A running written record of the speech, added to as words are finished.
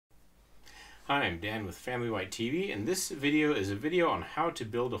Hi, I'm Dan with Family White TV, and this video is a video on how to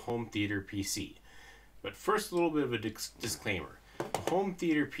build a home theater PC. But first, a little bit of a disclaimer. A home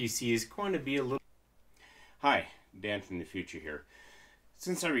theater PC is going to be a little... Hi, Dan from the future here.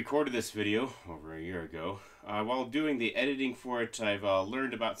 Since I recorded this video over a year ago, while doing the editing for it, I've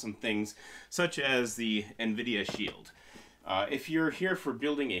learned about some things such as the NVIDIA Shield. If you're here for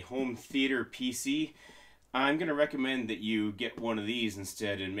building a home theater PC, I'm going to recommend that you get one of these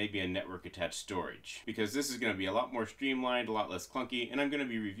instead and maybe a network attached storage, because this is going to be a lot more streamlined, a lot less clunky, and I'm going to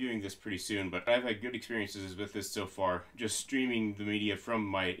be reviewing this pretty soon, but I've had good experiences with this so far, just streaming the media from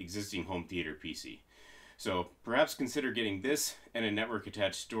my existing home theater PC. So perhaps consider getting this and a network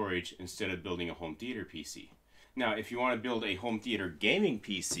attached storage instead of building a home theater PC. Now, if you want to build a home theater gaming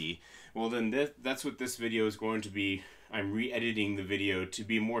PC, well then that's what this video is going to be. I'm re-editing the video to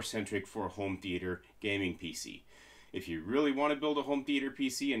be more centric for a home theater gaming PC. If you really want to build a home theater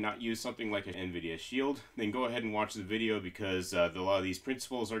PC and not use something like an NVIDIA Shield, then go ahead and watch the video, because a lot of these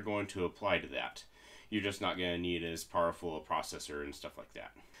principles are going to apply to that. You're just not going to need as powerful a processor and stuff like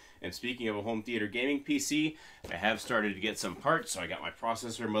that. And speaking of a home theater gaming PC, I have started to get some parts. So I got my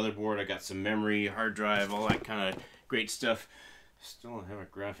processor, motherboard, I got some memory, hard drive, all that kind of great stuff. Still don't have a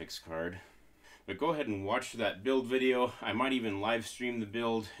graphics card. But go ahead and watch that build video. I might even live stream the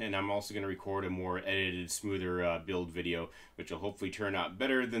build, and I'm also going to record a more edited, smoother build video, which will hopefully turn out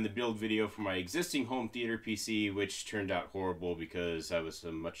better than the build video for my existing home theater PC, which turned out horrible because I was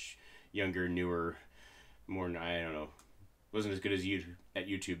a much younger, newer, more, I don't know, wasn't as good as you at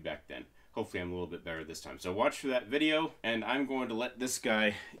YouTube back then. Hopefully I'm a little bit better this time. So watch for that video, and I'm going to let this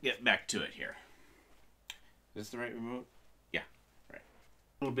guy get back to it here. Is this the right remote? Yeah, right.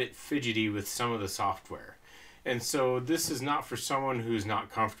 A little bit fidgety with some of the software. And so this is not for someone who's not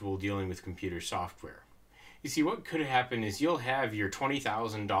comfortable dealing with computer software. You see, what could happen is you'll have your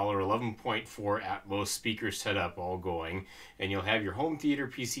 $20,000 11.4 Atmos speaker setup all going, and you'll have your home theater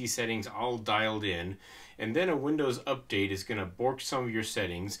PC settings all dialed in, and then a Windows update is going to bork some of your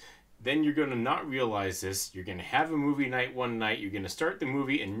settings. Then you're going to not realize this. You're going to have a movie night one night, you're going to start the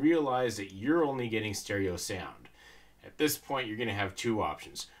movie and realize that you're only getting stereo sound. At this point, you're going to have two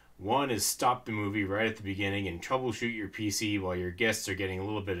options. One is stop the movie right at the beginning and troubleshoot your PC while your guests are getting a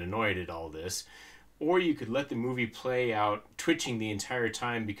little bit annoyed at all this. Or you could let the movie play out, twitching the entire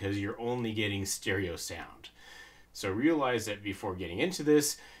time because you're only getting stereo sound. So realize that before getting into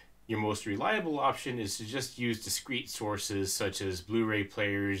this, your most reliable option is to just use discrete sources such as Blu-ray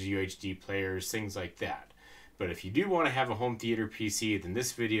players, UHD players, things like that. But if you do want to have a home theater PC, then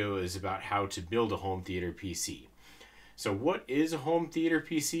this video is about how to build a home theater PC. So what is a home theater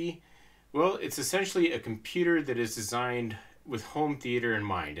PC? Well, it's essentially a computer that is designed with home theater in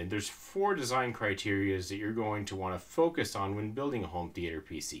mind, and there's 4 design criteria that you're going to want to focus on when building a home theater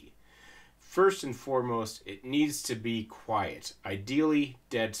PC. First and foremost, it needs to be quiet, ideally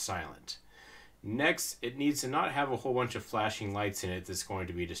dead silent. Next, it needs to not have a whole bunch of flashing lights in it that's going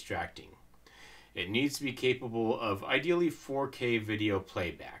to be distracting. It needs to be capable of ideally 4K video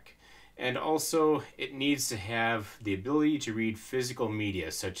playback. And also, it needs to have the ability to read physical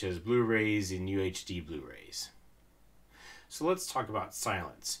media such as Blu-rays and UHD Blu-rays. So let's talk about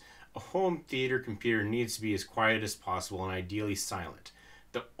silence. A home theater computer needs to be as quiet as possible and ideally silent.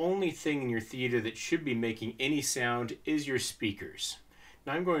 The only thing in your theater that should be making any sound is your speakers.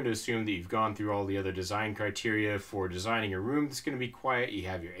 Now I'm going to assume that you've gone through all the other design criteria for designing a room that's going to be quiet. You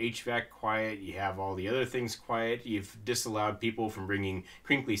have your HVAC quiet, you have all the other things quiet, you've disallowed people from bringing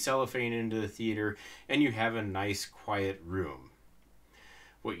crinkly cellophane into the theater, and you have a nice quiet room.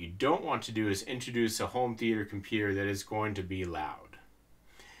 What you don't want to do is introduce a home theater computer that is going to be loud.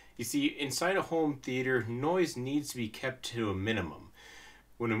 You see, inside a home theater, noise needs to be kept to a minimum.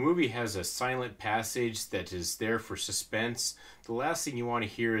 When a movie has a silent passage that is there for suspense, the last thing you want to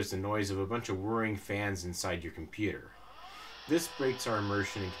hear is the noise of a bunch of whirring fans inside your computer. This breaks our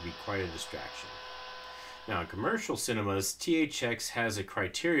immersion and can be quite a distraction. Now, in commercial cinemas, THX has a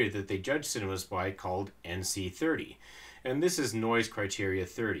criteria that they judge cinemas by called NC30. And this is Noise Criteria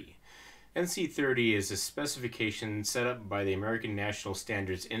 30. NC30 is a specification set up by the American National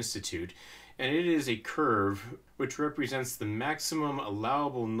Standards Institute, and it is a curve which represents the maximum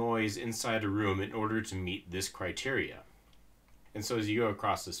allowable noise inside a room in order to meet this criteria. And so as you go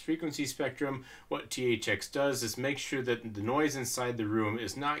across this frequency spectrum, what THX does is make sure that the noise inside the room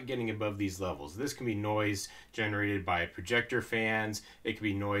is not getting above these levels. This can be noise generated by projector fans, it can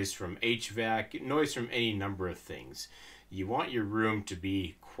be noise from HVAC, noise from any number of things. You want your room to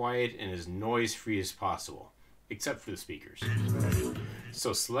be quiet and as noise-free as possible, except for the speakers.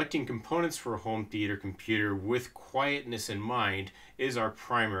 So selecting components for a home theater computer with quietness in mind is our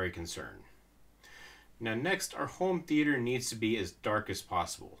primary concern. Now next, our home theater needs to be as dark as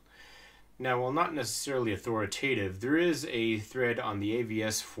possible. Now, while not necessarily authoritative, there is a thread on the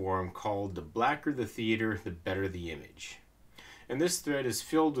AVS forum called "The Blacker the Theater, the Better the Image." And this thread is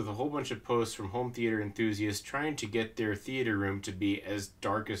filled with a whole bunch of posts from home theater enthusiasts trying to get their theater room to be as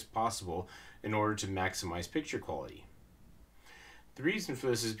dark as possible in order to maximize picture quality. The reason for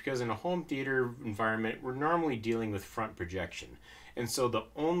this is because in a home theater environment, we're normally dealing with front projection. And so the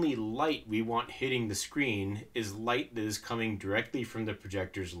only light we want hitting the screen is light that is coming directly from the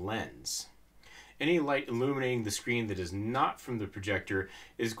projector's lens. Any light illuminating the screen that is not from the projector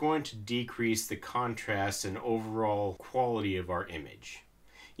is going to decrease the contrast and overall quality of our image.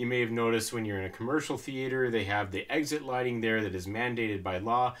 You may have noticed when you're in a commercial theater, they have the exit lighting there that is mandated by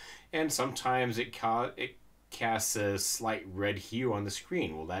law, and sometimes it casts a slight red hue on the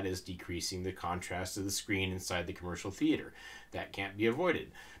screen. Well, that is decreasing the contrast of the screen inside the commercial theater. That can't be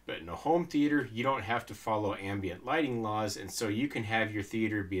avoided. But in a home theater, you don't have to follow ambient lighting laws, and so you can have your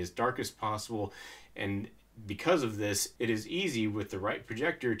theater be as dark as possible. And because of this, it is easy with the right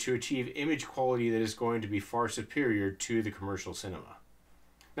projector to achieve image quality that is going to be far superior to the commercial cinema.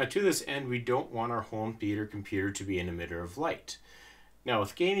 Now, to this end, we don't want our home theater computer to be an emitter of light. Now,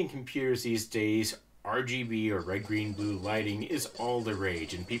 with gaming computers these days, RGB or red, green, blue lighting is all the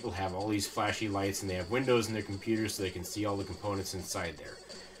rage, and people have all these flashy lights and they have windows in their computers so they can see all the components inside there.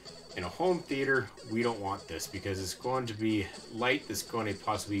 In a home theater, we don't want this because it's going to be light that's going to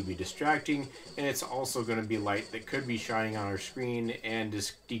possibly be distracting, and it's also going to be light that could be shining on our screen and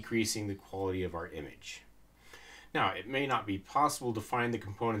just decreasing the quality of our image. Now, it may not be possible to find the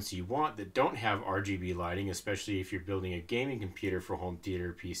components you want that don't have RGB lighting, especially if you're building a gaming computer for home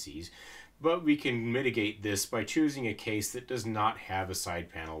theater PCs, but we can mitigate this by choosing a case that does not have a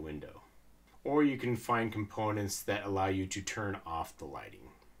side panel window. Or you can find components that allow you to turn off the lighting.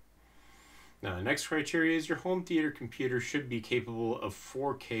 Now, the next criteria is your home theater computer should be capable of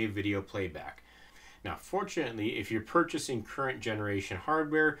 4K video playback. Now, fortunately, if you're purchasing current generation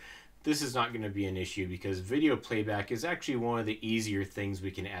hardware, this is not going to be an issue because video playback is actually one of the easier things we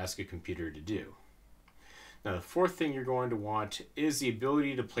can ask a computer to do. Now, the fourth thing you're going to want is the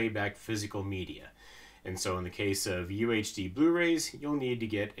ability to play back physical media. And so in the case of UHD Blu-rays, you'll need to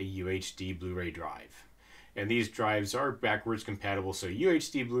get a UHD Blu-Ray drive. And these drives are backwards compatible, so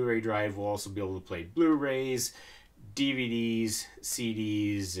UHD Blu-ray drive will also be able to play Blu-rays, DVDs,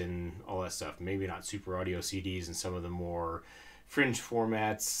 CDs, and all that stuff. Maybe not Super Audio CDs and some of the more fringe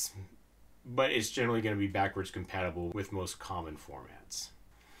formats, but it's generally going to be backwards compatible with most common formats.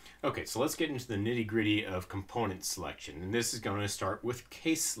 Okay, so let's get into the nitty-gritty of component selection, and this is going to start with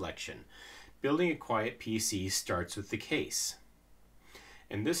case selection. Building a quiet PC starts with the case.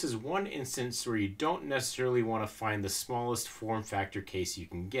 And this is one instance where you don't necessarily want to find the smallest form factor case you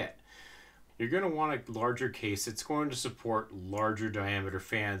can get. You're going to want a larger case that's going to support larger diameter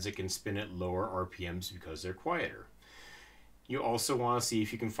fans that can spin at lower RPMs because they're quieter. You also want to see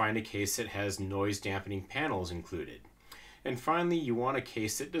if you can find a case that has noise dampening panels included. And finally, you want a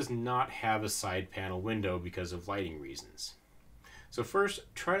case that does not have a side panel window because of lighting reasons. So first,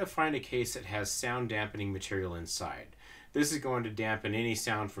 try to find a case that has sound dampening material inside. This is going to dampen any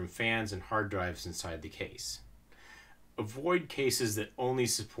sound from fans and hard drives inside the case. Avoid cases that only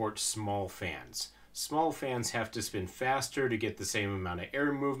support small fans. Small fans have to spin faster to get the same amount of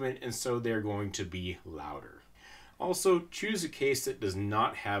air movement, and so they're going to be louder. Also, choose a case that does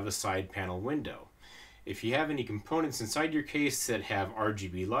not have a side panel window. If you have any components inside your case that have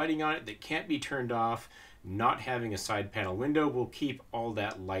RGB lighting on it that can't be turned off, not having a side panel window will keep all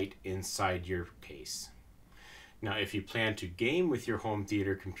that light inside your case. Now, if you plan to game with your home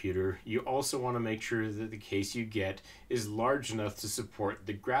theater computer, you also want to make sure that the case you get is large enough to support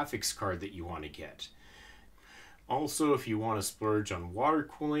the graphics card that you want to get. Also, if you want to splurge on water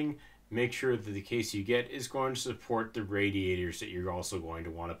cooling, make sure that the case you get is going to support the radiators that you're also going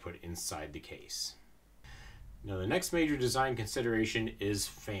to want to put inside the case. Now, the next major design consideration is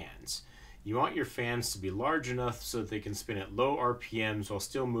fans. You want your fans to be large enough so that they can spin at low RPMs while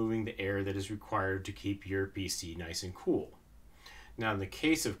still moving the air that is required to keep your PC nice and cool. Now, in the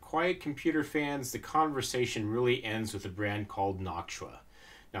case of quiet computer fans, the conversation really ends with a brand called Outtro.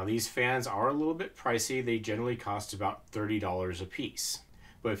 Now, these fans are a little bit pricey. They generally cost about $30 a piece.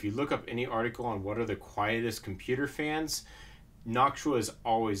 But if you look up any article on what are the quietest computer fans, Outtro is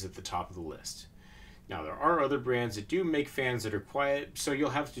always at the top of the list. Now, there are other brands that do make fans that are quiet, so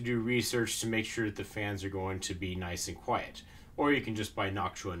you'll have to do research to make sure that the fans are going to be nice and quiet. Or you can just buy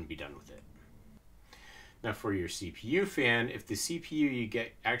Outtro and be done with it. Now, for your CPU fan, if the CPU you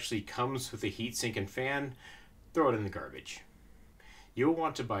get actually comes with a heatsink and fan, throw it in the garbage. you'll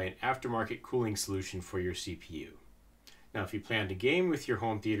want to buy an aftermarket cooling solution for your CPU. Now, if you plan to game with your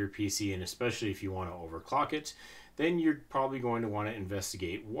home theater PC, and especially if you want to overclock it, then you're probably going to want to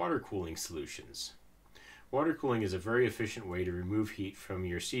investigate water cooling solutions. Water cooling is a very efficient way to remove heat from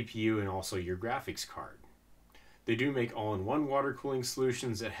your CPU and also your graphics card. They do make all-in-one water cooling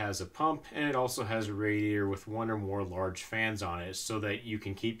solutions that has a pump, and it also has a radiator with one or more large fans on it so that you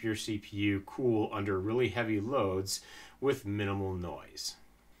can keep your CPU cool under really heavy loads with minimal noise.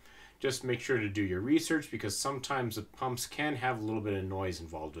 Just make sure to do your research because sometimes the pumps can have a little bit of noise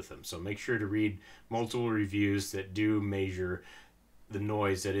involved with them. So make sure to read multiple reviews that do measure the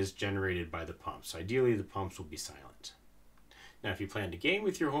noise that is generated by the pumps. Ideally, the pumps will be silent. Now, if you plan to game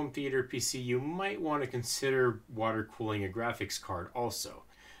with your home theater PC, you might want to consider water cooling a graphics card also.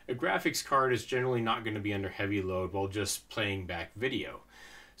 A graphics card is generally not going to be under heavy load while just playing back video.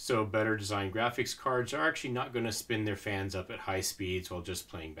 So better designed graphics cards are actually not going to spin their fans up at high speeds while just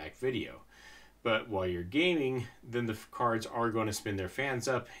playing back video. But while you're gaming, then the cards are going to spin their fans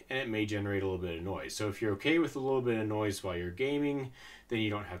up and it may generate a little bit of noise. So if you're okay with a little bit of noise while you're gaming, then you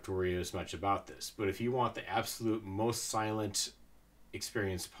don't have to worry as much about this. But if you want the absolute most silent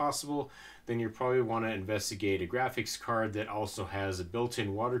experience possible, then you probably want to investigate a graphics card that also has a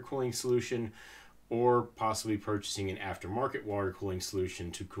built-in water cooling solution, or possibly purchasing an aftermarket water cooling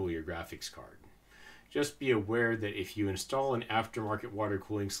solution to cool your graphics card. Just be aware that if you install an aftermarket water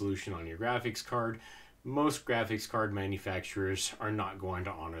cooling solution on your graphics card, most graphics card manufacturers are not going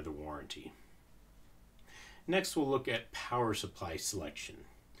to honor the warranty. Next, we'll look at power supply selection.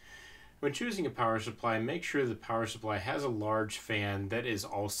 When choosing a power supply, make sure the power supply has a large fan that is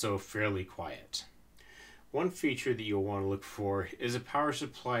also fairly quiet. One feature that you'll want to look for is a power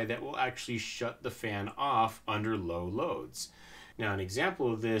supply that will actually shut the fan off under low loads. Now, an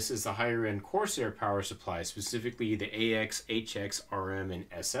example of this is the higher end Corsair power supply, specifically the AX, HX, RM, and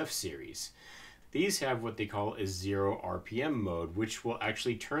SF series. These have what they call a 0 RPM mode, which will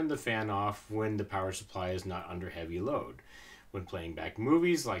actually turn the fan off when the power supply is not under heavy load. When playing back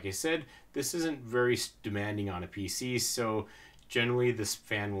movies, like I said, this isn't very demanding on a PC, so generally this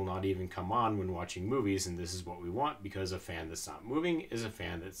fan will not even come on when watching movies, and this is what we want because a fan that's not moving is a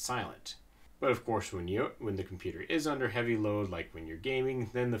fan that's silent. But of course, when the computer is under heavy load, like when you're gaming,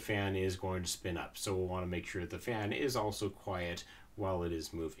 then the fan is going to spin up. So we'll want to make sure that the fan is also quiet while it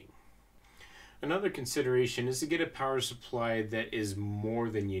is moving. Another consideration is to get a power supply that is more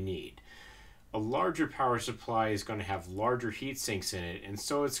than you need. A larger power supply is going to have larger heat sinks in it, and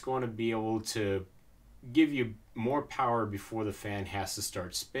so it's going to be able to give you more power before the fan has to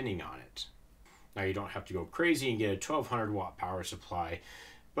start spinning on it. Now, you don't have to go crazy and get a 1200 watt power supply,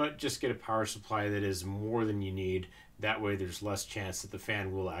 but just get a power supply that is more than you need. That way there's less chance that the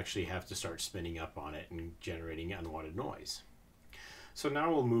fan will actually have to start spinning up on it and generating unwanted noise. So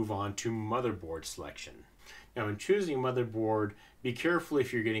now we'll move on to motherboard selection. Now, in choosing a motherboard, be careful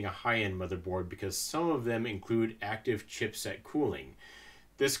if you're getting a high-end motherboard because some of them include active chipset cooling.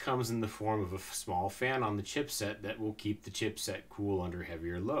 This comes in the form of a small fan on the chipset that will keep the chipset cool under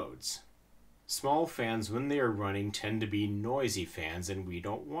heavier loads. Small fans, when they are running, tend to be noisy fans, and we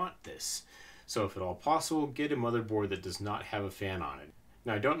don't want this. So if at all possible, get a motherboard that does not have a fan on it.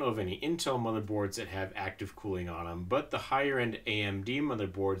 Now, I don't know of any Intel motherboards that have active cooling on them, but the higher-end AMD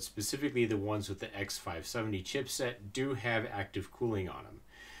motherboards, specifically the ones with the X570 chipset, do have active cooling on them.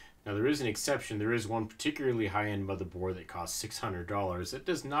 Now, there is an exception. There is one particularly high-end motherboard that costs $600 that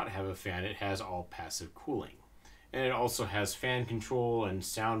does not have a fan. It has all passive cooling. And it also has fan control and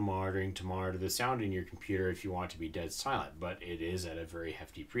sound monitoring to monitor the sound in your computer if you want to be dead silent, but it is at a very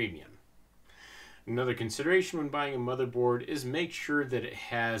hefty premium. Another consideration when buying a motherboard is make sure that it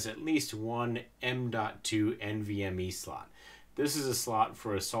has at least one M.2 NVMe slot. This is a slot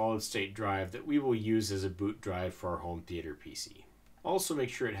for a solid-state drive that we will use as a boot drive for our home theater PC. Also make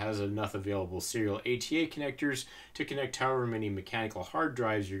sure it has enough available serial ATA connectors to connect however many mechanical hard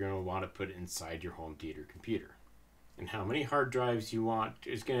drives you're going to want to put inside your home theater computer. And how many hard drives you want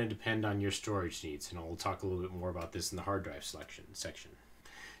is going to depend on your storage needs, and I'll talk a little bit more about this in the hard drive selection section.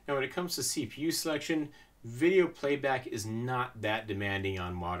 Now, when it comes to CPU selection, video playback is not that demanding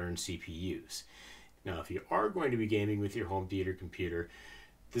on modern CPUs. Now, if you are going to be gaming with your home theater computer,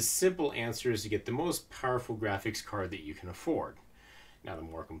 the simple answer is to get the most powerful graphics card that you can afford. Now, the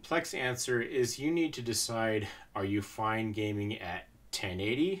more complex answer is you need to decide, are you fine gaming at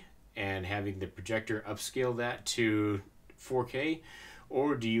 1080 and having the projector upscale that to 4K,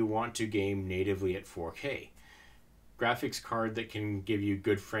 or do you want to game natively at 4K? Graphics card that can give you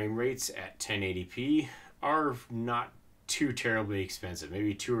good frame rates at 1080p are not too terribly expensive,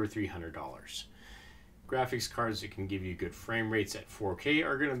 maybe $200 or $300. graphics cards that can give you good frame rates at 4K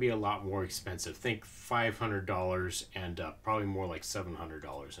are going to be a lot more expensive. Think $500 and up, probably more like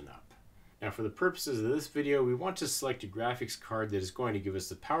 $700 and up. Now for the purposes of this video, we want to select a graphics card that is going to give us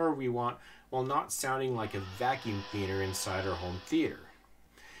the power we want while not sounding like a vacuum cleaner inside our home theater.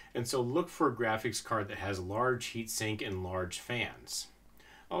 And so look for a graphics card that has large heatsink and large fans.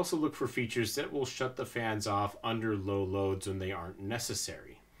 Also look for features that will shut the fans off under low loads when they aren't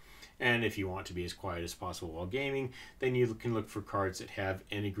necessary. And if you want to be as quiet as possible while gaming, then you can look for cards that have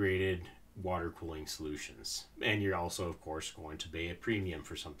integrated water cooling solutions. And you're also, of course, going to pay a premium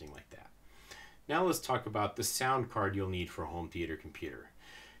for something like that. Now let's talk about the sound card you'll need for a home theater computer.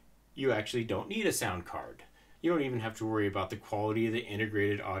 You actually don't need a sound card. You don't even have to worry about the quality of the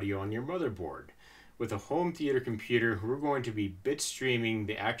integrated audio on your motherboard. With a home theater computer, we're going to be bit streaming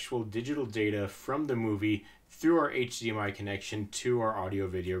the actual digital data from the movie through our HDMI connection to our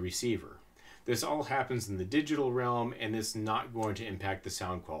audio-video receiver. This all happens in the digital realm, and it's not going to impact the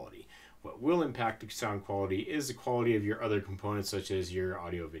sound quality. What will impact the sound quality is the quality of your other components, such as your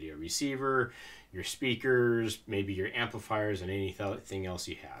audio-video receiver, your speakers, maybe your amplifiers, and anything else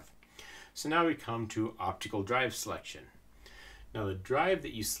you have. So now we come to optical drive selection. Now the drive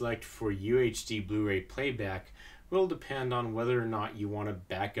that you select for UHD Blu-ray Playback will depend on whether or not you want to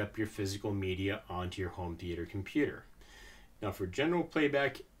back up your physical media onto your home theater computer. Now for general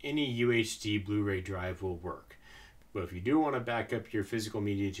playback, any UHD Blu-ray drive will work. But if you do want to back up your physical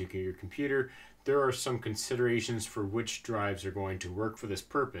media to your computer, there are some considerations for which drives are going to work for this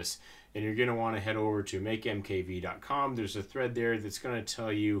purpose. And you're going to want to head over to makemkv.com. There's a thread there that's going to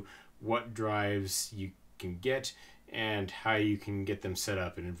tell you what drives you can get and how you can get them set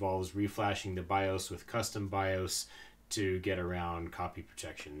up. It involves reflashing the BIOS with custom BIOS to get around copy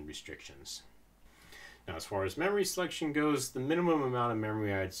protection restrictions. Now as far as memory selection goes, the minimum amount of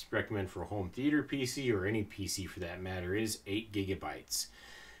memory I'd recommend for a home theater PC, or any PC for that matter, is 8 gigabytes.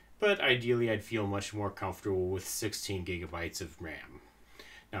 But ideally I'd feel much more comfortable with 16 gigabytes of RAM.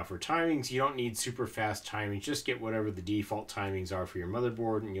 Now for timings, you don't need super fast timings, just get whatever the default timings are for your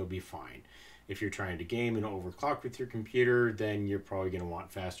motherboard and you'll be fine. If you're trying to game and overclock with your computer, then you're probably going to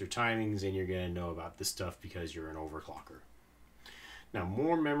want faster timings, and you're going to know about this stuff because you're an overclocker. Now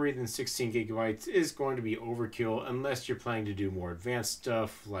more memory than 16 gigabytes is going to be overkill unless you're planning to do more advanced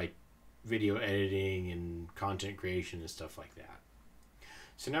stuff like video editing and content creation and stuff like that.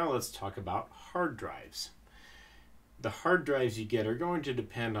 So now let's talk about hard drives. The hard drives you get are going to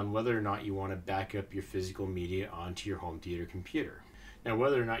depend on whether or not you want to back up your physical media onto your home theater computer. Now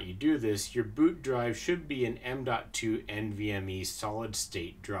whether or not you do this, your boot drive should be an M.2 NVMe solid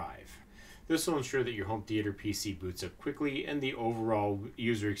state drive. This will ensure that your home theater PC boots up quickly and the overall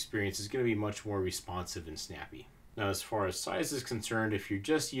user experience is going to be much more responsive and snappy. Now as far as size is concerned, if you're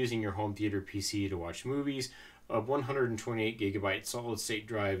just using your home theater PC to watch movies, a 128 gigabyte solid state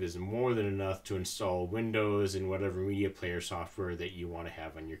drive is more than enough to install Windows and whatever media player software that you want to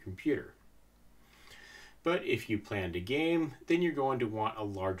have on your computer. But if you plan to game, then you're going to want a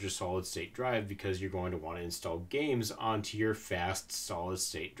larger solid state drive because you're going to want to install games onto your fast solid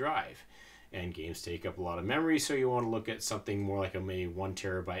state drive. And games take up a lot of memory, so you want to look at something more like a maybe 1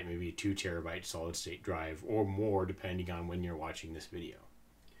 terabyte, maybe a 2 terabyte solid state drive, or more depending on when you're watching this video.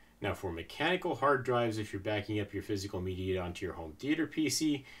 Now for mechanical hard drives, if you're backing up your physical media onto your home theater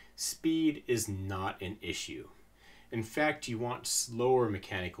PC, speed is not an issue. In fact, you want slower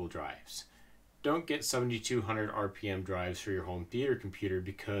mechanical drives. Don't get 7200 RPM drives for your home theater computer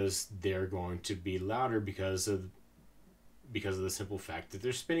because they're going to be louder because of the simple fact that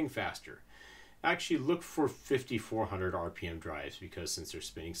they're spinning faster. Actually look for 5400 RPM drives because since they're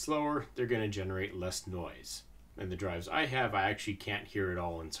spinning slower, they're going to generate less noise. And the drives I have, I actually can't hear it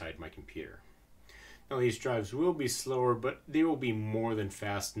all inside my computer. Now these drives will be slower, but they will be more than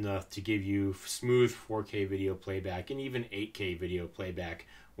fast enough to give you smooth 4K video playback and even 8K video playback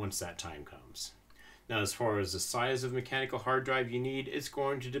once that time comes. Now as far as the size of mechanical hard drive you need, it's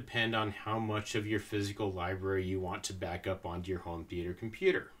going to depend on how much of your physical library you want to back up onto your home theater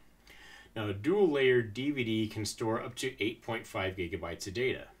computer. Now a dual layered DVD can store up to 8.5 gigabytes of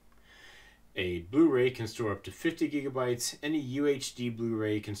data. A Blu-ray can store up to 50 gigabytes, and a UHD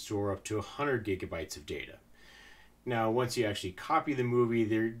Blu-ray can store up to 100 gigabytes of data. Now, once you actually copy the movie,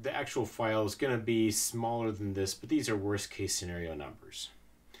 the actual file is going to be smaller than this, but these are worst-case scenario numbers.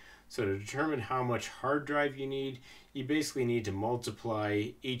 So to determine how much hard drive you need, you basically need to multiply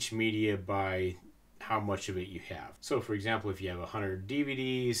each media by how much of it you have. So for example, if you have 100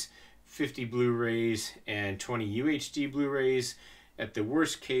 DVDs, 50 Blu-rays, and 20 UHD Blu-rays, at the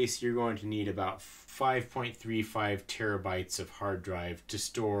worst case, you're going to need about 5.35 terabytes of hard drive to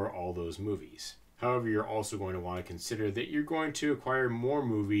store all those movies. However, you're also going to want to consider that you're going to acquire more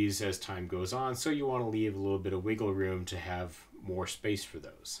movies as time goes on, so you want to leave a little bit of wiggle room to have more space for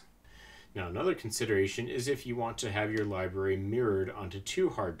those. Now, another consideration is if you want to have your library mirrored onto 2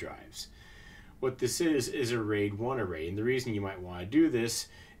 hard drives. What this is a RAID 1 array, and the reason you might want to do this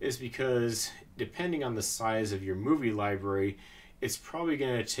is because depending on the size of your movie library, it's probably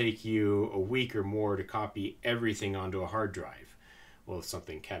going to take you a week or more to copy everything onto a hard drive. Well, if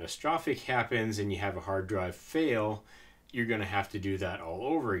something catastrophic happens and you have a hard drive fail, you're going to have to do that all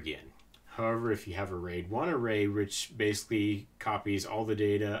over again. However, if you have a RAID 1 array, which basically copies all the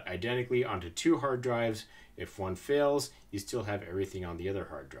data identically onto 2 hard drives, if one fails, you still have everything on the other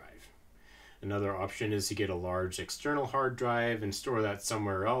hard drive. Another option is to get a large external hard drive and store that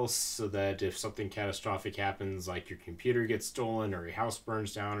somewhere else so that if something catastrophic happens, like your computer gets stolen or your house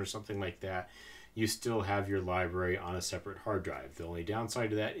burns down or something like that, you still have your library on a separate hard drive. The only downside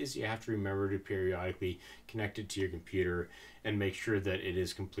to that is you have to remember to periodically connect it to your computer and make sure that it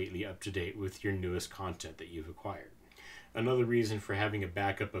is completely up to date with your newest content that you've acquired. Another reason for having a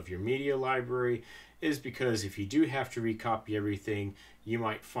backup of your media library is because if you do have to recopy everything, you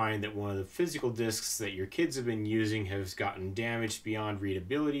might find that one of the physical discs that your kids have been using has gotten damaged beyond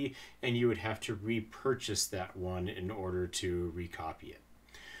readability, and you would have to repurchase that one in order to recopy it.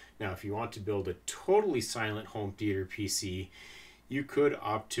 Now, if you want to build a totally silent home theater PC, you could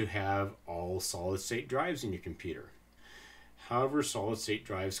opt to have all solid-state drives in your computer. However, solid-state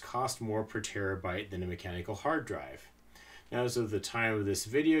drives cost more per terabyte than a mechanical hard drive. Now, as of the time of this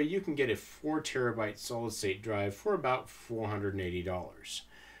video, you can get a 4 terabyte solid-state drive for about $480.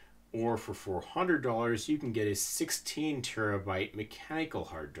 Or for $400, you can get a 16 terabyte mechanical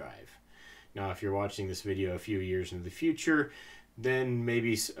hard drive. Now, if you're watching this video a few years into the future, then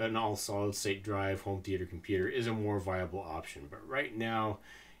maybe an all solid-state drive home theater computer is a more viable option. But right now,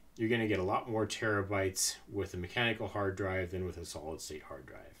 you're going to get a lot more terabytes with a mechanical hard drive than with a solid-state hard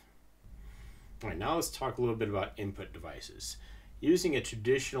drive. All right, now let's talk a little bit about input devices. Using a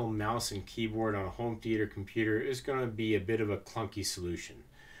traditional mouse and keyboard on a home theater computer is going to be a bit of a clunky solution.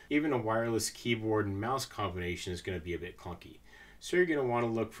 Even a wireless keyboard and mouse combination is going to be a bit clunky. So you're going to want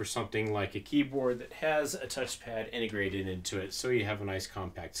to look for something like a keyboard that has a touchpad integrated into it so you have a nice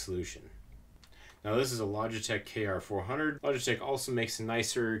compact solution. Now this is a Logitech KR400. Logitech also makes a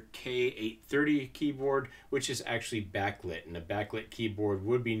nicer K830 keyboard, which is actually backlit. And a backlit keyboard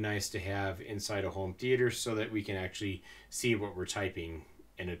would be nice to have inside a home theater so that we can actually see what we're typing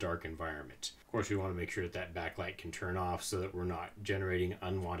in a dark environment. Of course, we want to make sure that that backlight can turn off so that we're not generating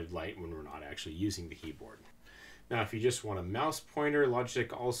unwanted light when we're not actually using the keyboard. Now, if you just want a mouse pointer,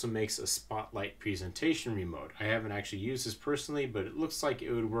 Logitech also makes a spotlight presentation remote. I haven't actually used this personally, but it looks like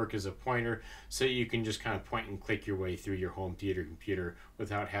it would work as a pointer so you can just kind of point and click your way through your home theater computer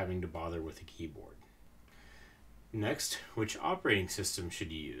without having to bother with a keyboard. Next, which operating system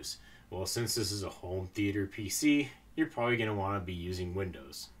should you use? Well, since this is a home theater PC, you're probably going to want to be using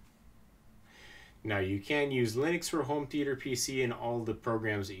Windows. Now, you can use Linux for a home theater PC, and all the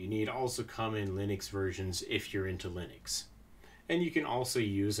programs that you need also come in Linux versions if you're into Linux. And you can also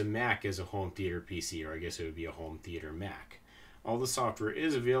use a Mac as a home theater PC, or I guess it would be a home theater Mac. All the software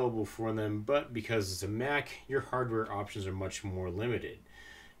is available for them, but because it's a Mac, your hardware options are much more limited.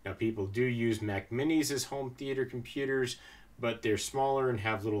 Now, people do use Mac Minis as home theater computers, but they're smaller and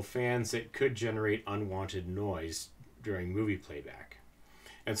have little fans that could generate unwanted noise during movie playback.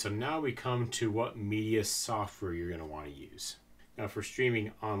 And so now we come to what media software you're going to want to use. Now, for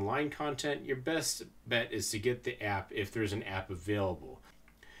streaming online content, your best bet is to get the app if there's an app available.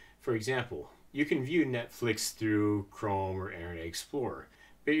 For example, you can view Netflix through Chrome or Internet Explorer,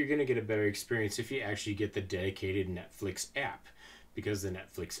 but you're going to get a better experience if you actually get the dedicated Netflix app, because the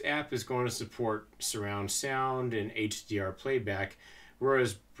Netflix app is going to support surround sound and HDR playback,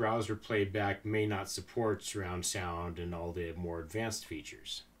 whereas browser playback may not support surround sound and all the more advanced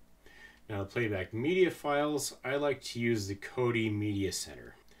features. Now, the playback media files, I like to use the Kodi Media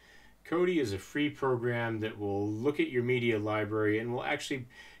Center. Kodi is a free program that will look at your media library and will actually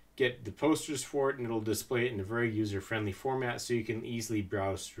get the posters for it, and it'll display it in a very user-friendly format so you can easily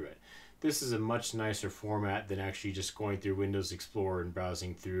browse through it. This is a much nicer format than actually just going through Windows Explorer and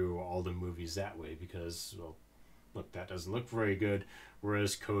browsing through all the movies that way, because, well, look, that doesn't look very good,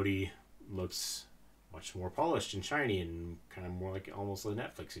 whereas Kodi looks much more polished and shiny and kind of more like almost a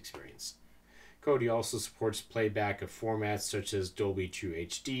Netflix experience. Kodi also supports playback of formats such as Dolby True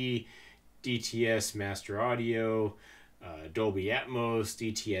HD, DTS Master Audio, Dolby Atmos,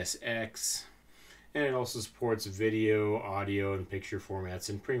 DTS-X, and it also supports video, audio, and picture formats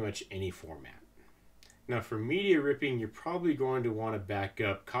in pretty much any format. Now for media ripping, you're probably going to want to back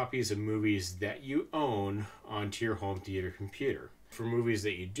up copies of movies that you own onto your home theater computer. For movies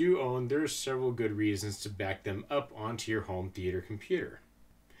that you do own, there are several good reasons to back them up onto your home theater computer.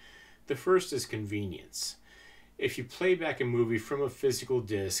 The first is convenience. If you play back a movie from a physical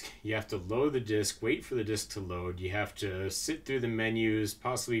disc, you have to load the disc, wait for the disc to load, you have to sit through the menus,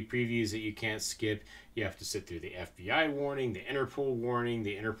 possibly previews that you can't skip, you have to sit through the FBI warning, the Interpol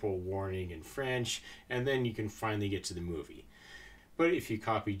warning in French, and then you can finally get to the movie. But if you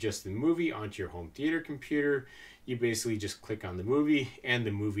copy just the movie onto your home theater computer, you basically just click on the movie and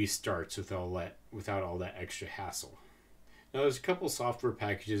the movie starts without all that extra hassle. Now there's a couple software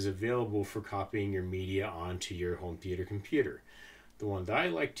packages available for copying your media onto your home theater computer. The one that I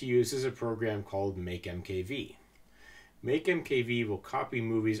like to use is a program called MakeMKV. MakeMKV will copy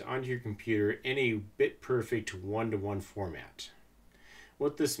movies onto your computer in a bit-perfect one-to-one format.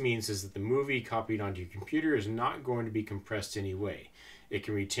 What this means is that the movie copied onto your computer is not going to be compressed anyway. It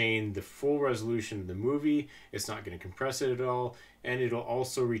can retain the full resolution of the movie, it's not going to compress it at all, and it'll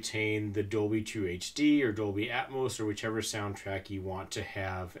also retain the Dolby True HD or Dolby Atmos or whichever soundtrack you want to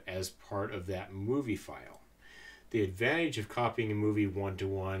have as part of that movie file. The advantage of copying a movie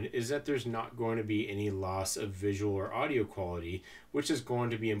one-to-one is that there's not going to be any loss of visual or audio quality, which is going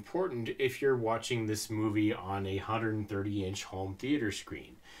to be important if you're watching this movie on a 130-inch home theater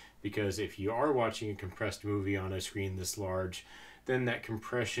screen. Because if you are watching a compressed movie on a screen this large, then that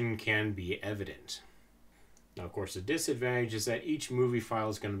compression can be evident. Now, of course, the disadvantage is that each movie file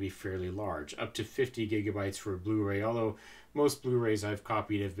is going to be fairly large, up to 50 gigabytes for a Blu-ray, although most Blu-rays I've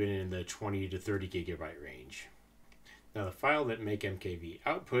copied have been in the 20 to 30 gigabyte range. Now, the file that MakeMKV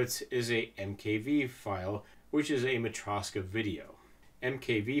outputs is a MKV file, which is a Matroska video.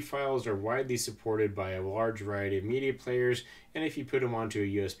 MKV files are widely supported by a large variety of media players, and if you put them onto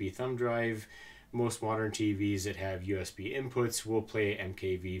a USB thumb drive, most modern TVs that have USB inputs will play an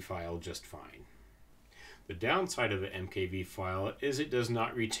MKV file just fine. The downside of an MKV file is it does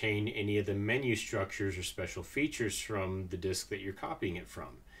not retain any of the menu structures or special features from the disk that you're copying it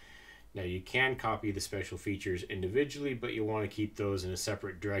from. Now you can copy the special features individually, but you'll want to keep those in a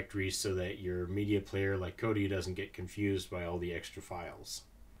separate directory so that your media player like Kodi doesn't get confused by all the extra files.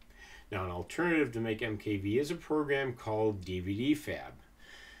 Now an alternative to MakeMKV is a program called DVD Fab.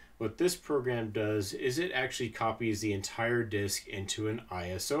 What this program does is it actually copies the entire disc into an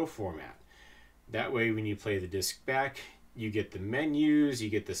ISO format. That way when you play the disc back, you get the menus, you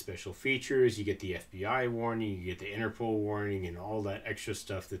get the special features, you get the FBI warning, you get the Interpol warning, and all that extra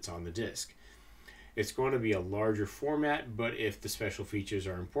stuff that's on the disc. It's going to be a larger format, but if the special features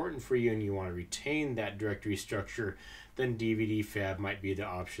are important for you and you want to retain that directory structure, then DVD Fab might be the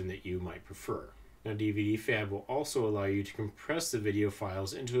option that you might prefer. Now, DVD Fab will also allow you to compress the video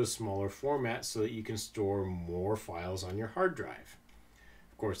files into a smaller format so that you can store more files on your hard drive.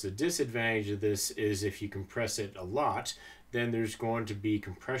 Of course, the disadvantage of this is if you compress it a lot, then there's going to be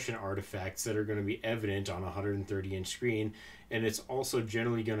compression artifacts that are going to be evident on a 130-inch screen, and it's also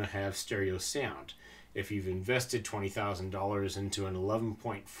generally going to have stereo sound. If you've invested $20,000 into an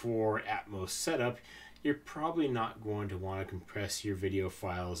 11.4 Atmos setup, you're probably not going to want to compress your video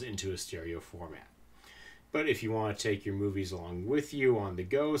files into a stereo format. But if you want to take your movies along with you on the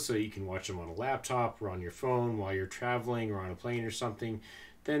go so you can watch them on a laptop or on your phone while you're traveling or on a plane or something,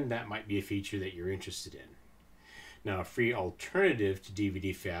 then that might be a feature that you're interested in. Now, a free alternative to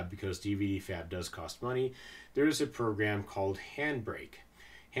DVD Fab, because DVD Fab does cost money, there is a program called Handbrake.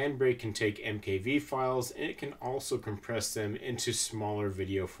 Handbrake can take MKV files and it can also compress them into smaller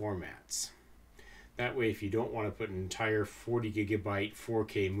video formats. That way, if you don't want to put an entire 40 gigabyte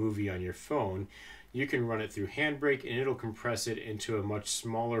 4K movie on your phone, you can run it through Handbrake and it'll compress it into a much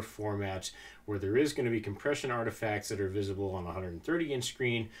smaller format where there is going to be compression artifacts that are visible on a 130-inch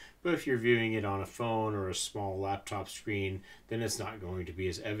screen, but if you're viewing it on a phone or a small laptop screen, then it's not going to be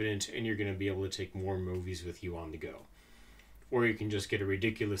as evident and you're going to be able to take more movies with you on the go. Or you can just get a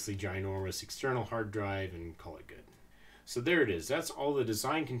ridiculously ginormous external hard drive and call it good. So there it is. That's all the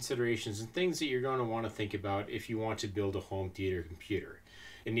design considerations and things that you're going to want to think about if you want to build a home theater computer.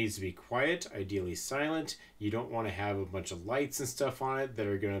 It needs to be quiet, ideally silent. You don't want to have a bunch of lights and stuff on it that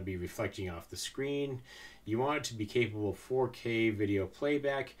are going to be reflecting off the screen. You want it to be capable of 4K video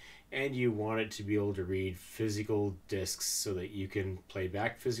playback, and you want it to be able to read physical discs so that you can play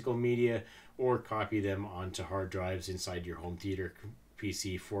back physical media or copy them onto hard drives inside your home theater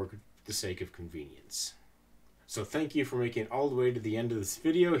PC for the sake of convenience. So thank you for making it all the way to the end of this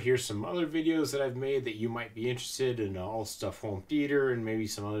video. Here's some other videos that I've made that you might be interested in, all stuff home theater, and maybe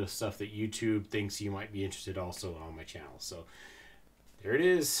some other stuff that YouTube thinks you might be interested also on my channel. So there it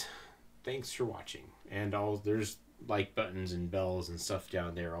is. thanks for watching. And there's like buttons and bells and stuff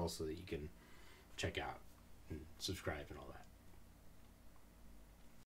down there also that you can check out and subscribe and all that.